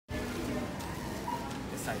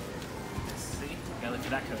side. See? You gotta look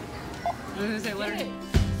for that code. What does it learn?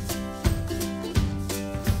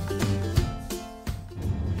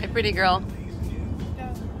 Hey, pretty girl.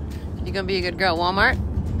 You gonna be a good girl? Walmart?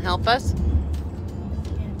 Help us?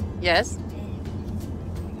 Yes?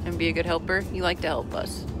 And be a good helper? You like to help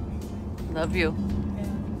us. Love you.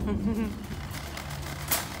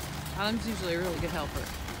 Autumn's usually a really good helper.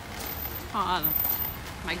 Huh, Autumn?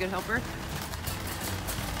 Am I a good helper?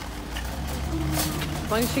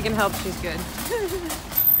 As long as she can help, she's good. She's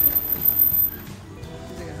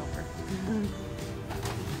a good helper.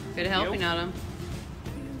 Good helping, Autumn.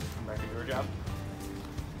 Come back to your job.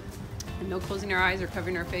 And no closing our eyes or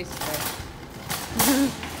covering our faces there.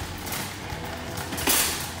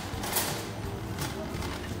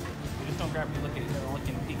 You just don't grab me, look at it, look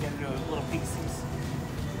and peek into a little pixies.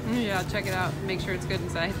 Yeah, check it out. Make sure it's good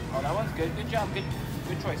inside. Oh, that one's good. Good job. Good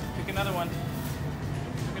choice. Pick another one.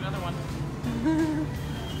 Pick another one.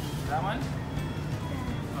 That one?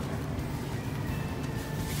 Okay.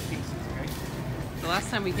 Pick pixies, okay? The last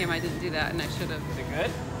time we came, I didn't do that, and I should have. Is it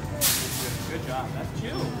good? Good job. That's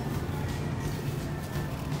you.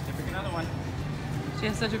 Okay, pick another one. She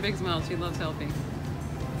has such a big smile. She loves helping.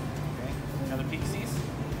 Okay. Another pixies.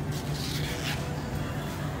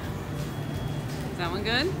 Is that one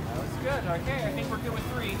good? That was good. Okay, I think we're good with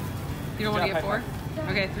 3. You don't want to get 4?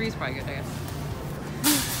 Okay, 3 is probably good, I guess.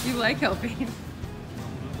 You like helping.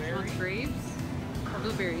 Blueberry. Grapes or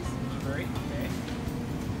blueberries? Blueberry. Okay.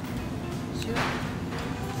 Sure.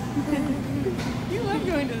 You love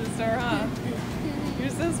going to the store, huh? You're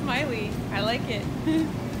so smiley. I like it.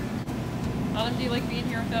 Autumn, do you like being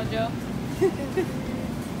here without Joe?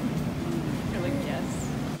 You're like, yes.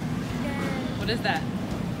 What is that?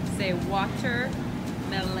 Say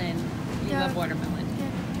watermelon. You love watermelon.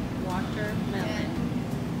 Watermelon.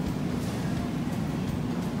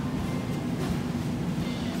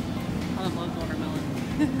 Autumn loves watermelon.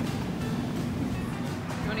 You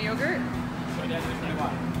want a yogurt? So Dad, which one do you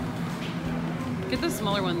want? Get the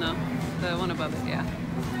smaller one though. The one above it, yeah.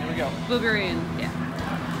 Here we go. Blueberry and yeah.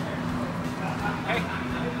 Okay.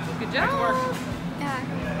 Good Back to work. job. Yeah.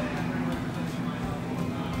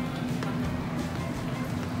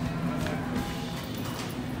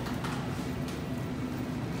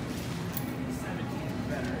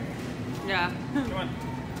 Yeah. Come on.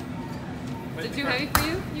 Is it too heavy for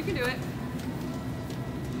you? You can do it.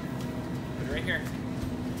 Put it right here.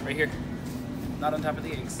 Right here. Not on top of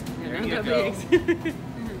the eggs. Yeah, There don't you go go. the eggs.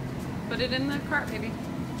 Put it in the cart, baby.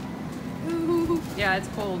 Ooh. Yeah, it's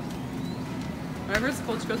cold. Whenever it's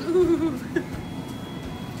cold, she goes, ooh.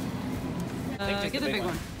 Get the big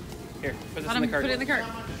one. Here, put this Autumn, in the cart. put it in the cart.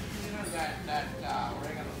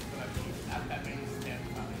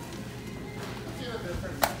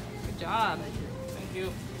 Good job. Thank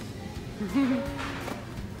you.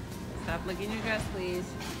 Stop licking your dress, please.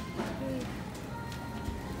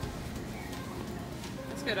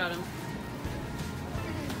 That's good, Autumn.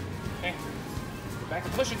 Okay. Get back to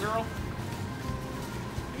pushing, girl. I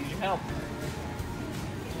need your help.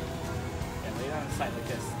 Yeah, lay it on the side like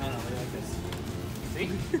this. No, lay it like this. See?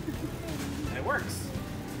 And it works.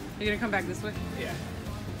 Are you gonna come back this way? Yeah.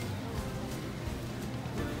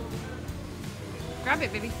 Grab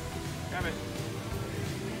it, baby. Grab it.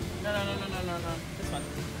 No. This one.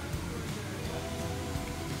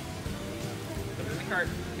 Put it in the cart.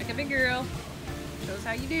 Make a big girl. Shows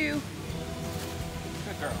how you do.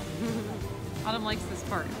 Good girl. Autumn likes this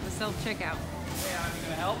part, the self-checkout. Hey, Autumn, you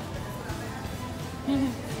gonna help?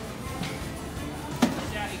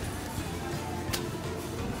 Daddy.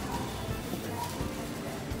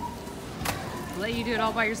 Let you do it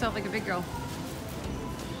all by yourself like a big girl.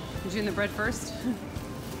 You doing the bread first?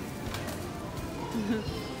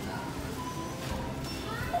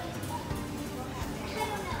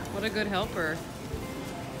 What a good helper.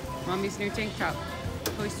 Mommy's new tank top.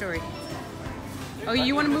 Toy Story. Oh,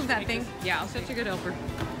 you want to move that thing? Yeah, such a good helper.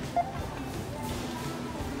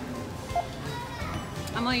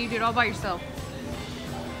 I'm letting you do it all by yourself.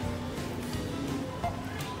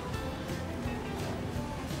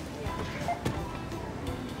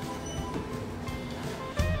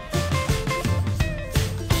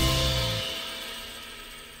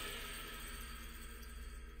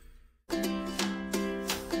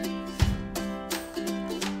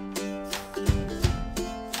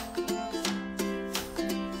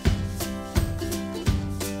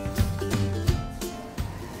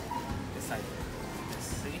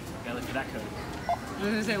 That code. I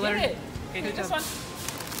was gonna say, let her. Okay, do this one.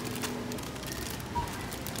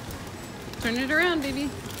 Turn it around, baby.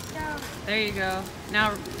 Go. There you go.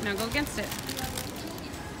 Now go against it.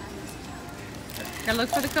 Gotta look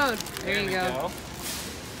for the code. There you we go.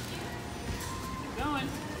 going.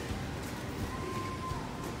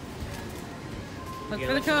 Look Yeah,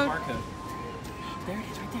 for the look code. barcode. There it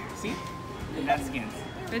is, right there. See? And that scans.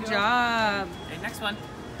 Good job. Okay, next one.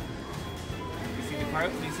 You see the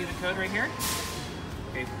code? Do you see the code right here?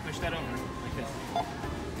 Okay, push that over like this.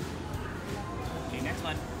 Okay, next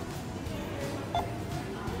one.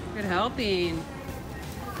 Good helping.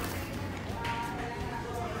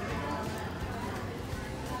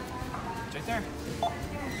 It's right there.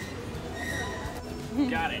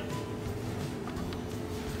 Got it.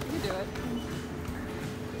 You do it.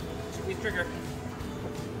 Squeeze trigger.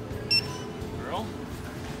 Girl.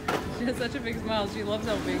 She has such a big smile. She loves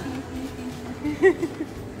helping. Okay, we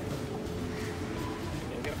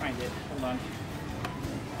gotta find it. Hold on.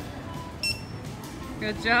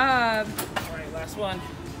 Good job. Alright, last one.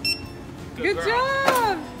 Good girl.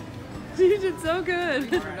 job. You did so good.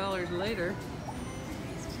 $100 later.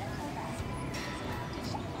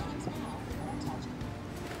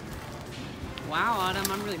 Wow, Autumn,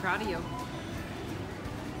 I'm really proud of you.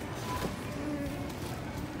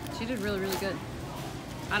 She did really, really good.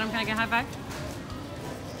 Autumn, can I get a high five?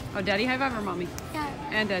 Oh, Daddy high five or Mommy? Yeah.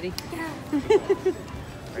 And Daddy. Yeah.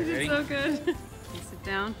 You did so good. You sit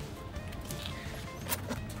down.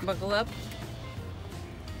 Buckle up.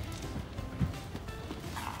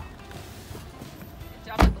 Good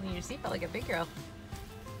job buckling your seatbelt like a big girl.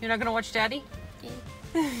 You're not gonna watch Daddy?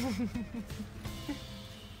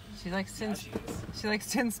 She likes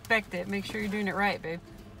to inspect it. Make sure you're doing it right, babe.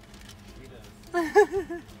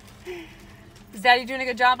 Is Daddy doing a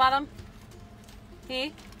good job, Autumn?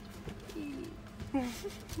 He?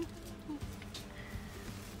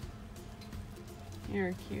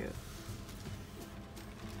 You're cute.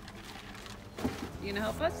 You gonna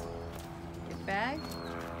help us? Get bag?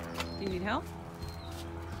 Do you need help?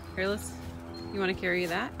 Here, let's. You want to carry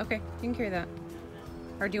that? Okay, you can carry that.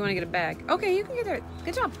 Or do you want to get a bag? Okay, you can get it.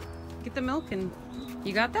 Good job. Get the milk and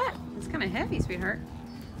you got that? It's kind of heavy, sweetheart.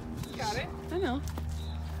 Got it. I know.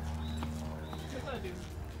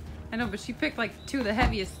 I know, but she picked like two of the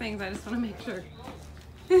heaviest things. I just want to make sure.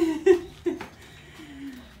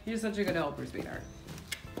 You're such a good helper, sweetheart.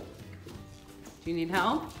 Do you need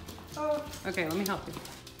help? Oh. Okay, let me help you.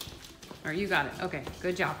 All right, you got it. Okay,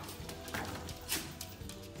 good job.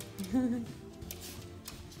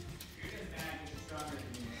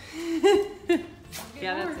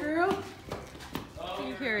 Yeah, that's it. Girl. You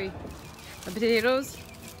can carry the potatoes.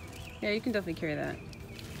 Yeah, you can definitely carry that.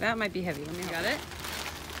 That might be heavy. Let me got it.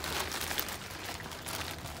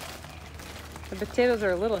 The potatoes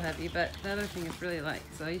are a little heavy, but the other thing is really light,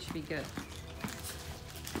 so you should be good.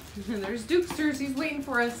 There's Dukesters. He's waiting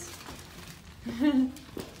for us.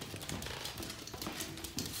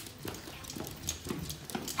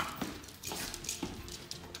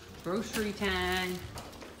 Grocery time.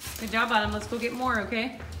 Good job, Autumn. Let's go get more,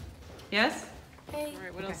 okay? Yes? Hey. All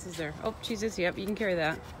right, what else is there? Oh, cheeses. Yep, you can carry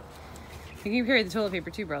that. You can carry the toilet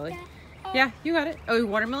paper too, probably. Yeah, you got it. Oh,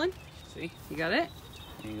 watermelon? See? You got it?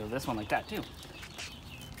 You can go this one like that too.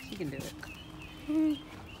 You can do it.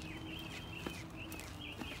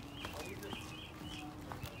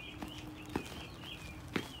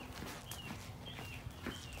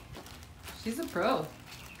 She's a pro.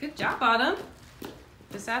 Good job, Autumn.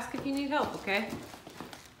 Just ask if you need help, okay?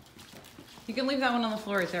 You can leave that one on the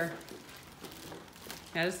floor right there.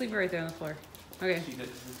 Yeah, just leave it right there on the floor. Okay. She's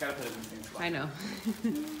gotta put it in the same spot. I know.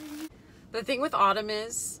 The thing with Autumn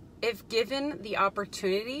is, if given the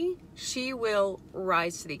opportunity, she will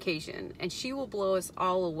rise to the occasion and she will blow us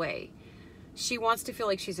all away. She wants to feel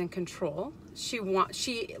like she's in control. She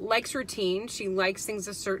likes routine. She likes things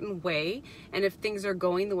a certain way. And if things are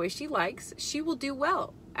going the way she likes, she will do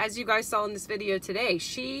well. As you guys saw in this video today,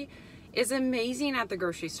 she is amazing at the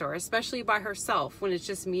grocery store, especially by herself. When it's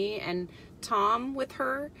just me and Tom with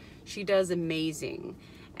her, she does amazing.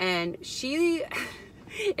 And she,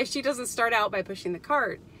 if she doesn't start out by pushing the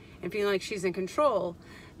cart and feeling like she's in control,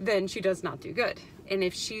 then she does not do good. And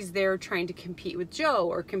if she's there trying to compete with Joe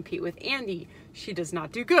or compete with Andy, she does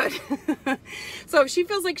not do good. So if she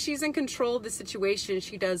feels like she's in control of the situation,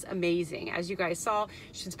 she does amazing. As you guys saw,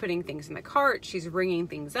 she's putting things in the cart, she's ringing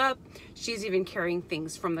things up, she's even carrying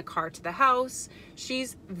things from the car to the house.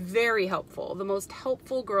 She's very helpful, the most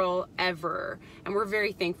helpful girl ever, and we're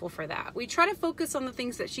very thankful for that. We try to focus on the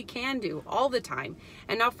things that she can do all the time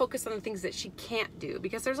and not focus on the things that she can't do,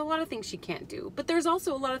 because there's a lot of things she can't do, but there's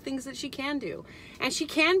also a lot of things that she can do, and she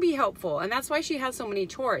can be helpful, and that's why she has so many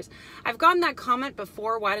chores. I've gotten that comment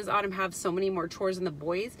before, why does Autumn have so many more chores than the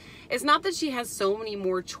boys? It's not that she has so many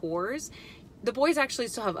more chores. the boys actually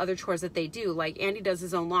still have other chores that they do. Like Andy does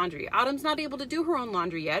his own laundry. Autumn's not able to do her own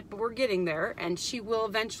laundry yet, but we're getting there, and she will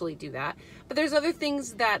eventually do that. But there's other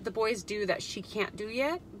things that the boys do that she can't do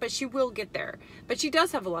yet, but she will get there. But she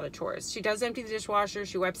does have a lot of chores. She does empty the dishwasher,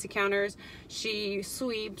 she wipes the counters, she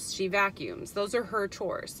sweeps, she vacuums. Those are her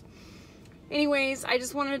chores. Anyways, I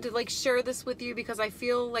just wanted to like share this with you because I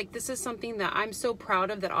feel like this is something that I'm so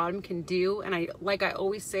proud of that Autumn can do. And like I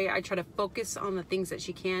always say, I try to focus on the things that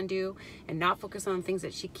she can do and not focus on the things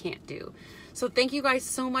that she can't do. So thank you guys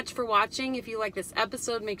so much for watching. If you like this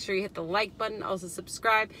episode, make sure you hit the like button, also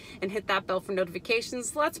subscribe, and hit that bell for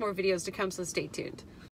notifications. Lots more videos to come, so stay tuned.